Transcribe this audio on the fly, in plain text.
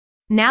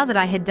Now that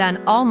I had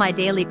done all my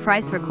daily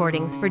price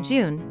recordings for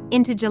June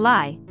into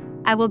July,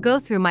 I will go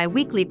through my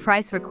weekly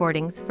price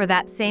recordings for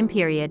that same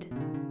period.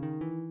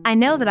 I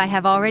know that I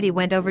have already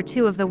went over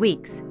 2 of the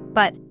weeks,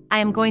 but I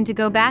am going to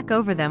go back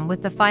over them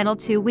with the final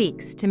 2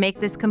 weeks to make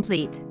this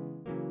complete.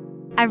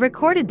 I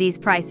recorded these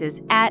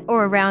prices at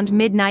or around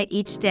midnight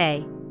each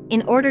day,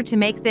 in order to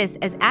make this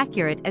as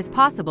accurate as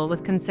possible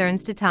with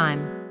concerns to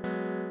time.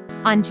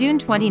 On June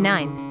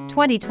 29,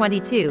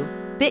 2022,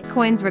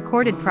 Bitcoin's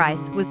recorded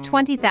price was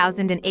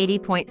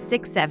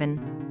 $20,080.67.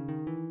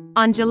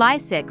 On July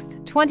 6,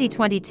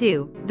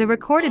 2022, the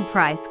recorded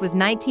price was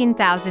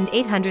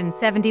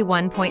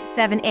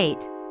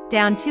 $19,871.78,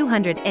 down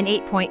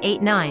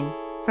 208.89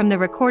 from the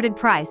recorded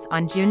price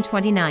on June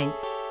 29,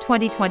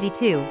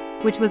 2022,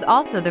 which was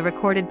also the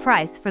recorded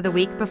price for the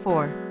week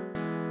before.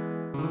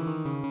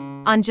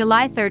 On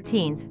July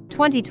 13,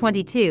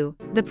 2022,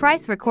 the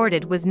price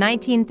recorded was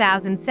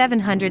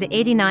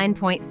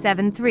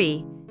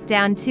 $19,789.73,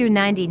 down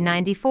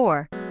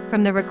 290.94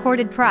 from the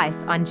recorded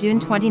price on June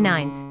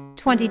 29,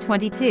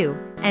 2022,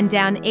 and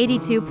down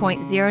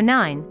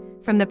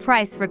 82.09 from the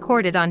price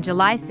recorded on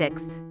July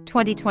 6,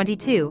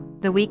 2022,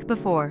 the week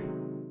before.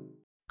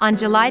 On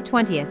July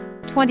 20,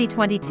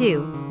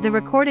 2022, the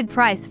recorded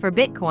price for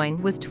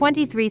Bitcoin was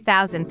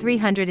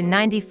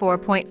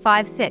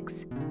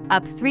 $23,394.56,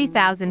 up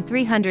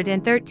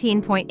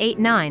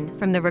 3,313.89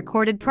 from the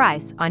recorded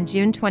price on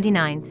June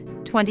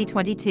 29,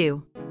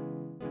 2022.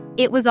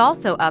 It was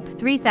also up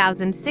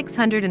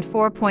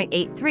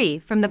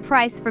 3,604.83 from the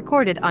price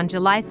recorded on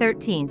July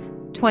 13,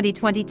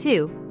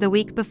 2022, the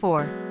week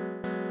before.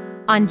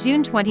 On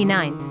June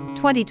 29,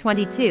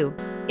 2022,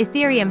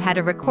 Ethereum had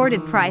a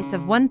recorded price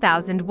of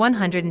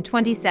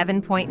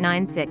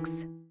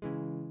 $1,127.96.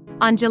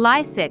 On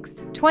July 6,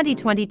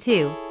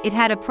 2022, it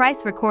had a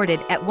price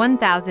recorded at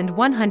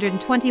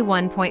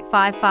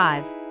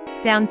 $1,121.55,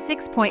 down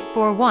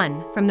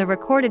 6.41 from the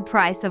recorded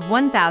price of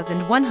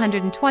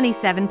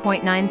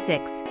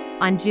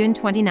 $1,127.96 on June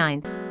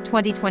 29,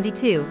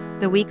 2022,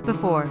 the week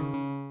before.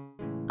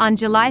 On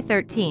July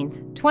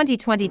 13,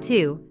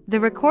 2022, the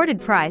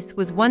recorded price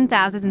was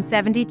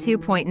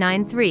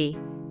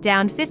 $1,072.93,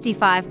 down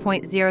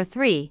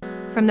 55.03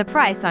 from the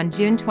price on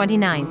June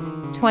 29,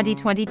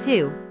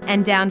 2022,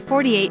 and down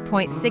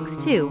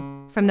 48.62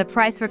 from the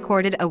price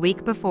recorded a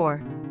week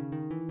before.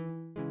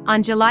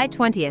 On July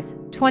 20,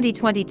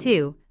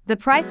 2022, the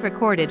price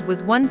recorded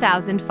was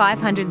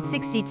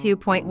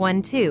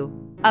 $1,562.12,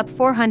 up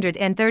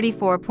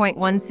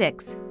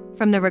 434.16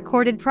 from the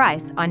recorded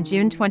price on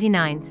June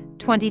 29,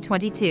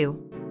 2022,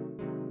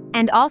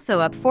 and also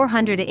up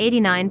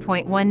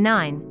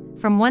 489.19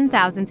 from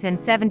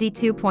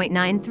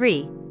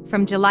 $1,072.93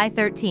 from July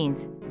 13,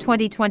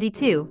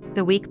 2022,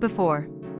 the week before.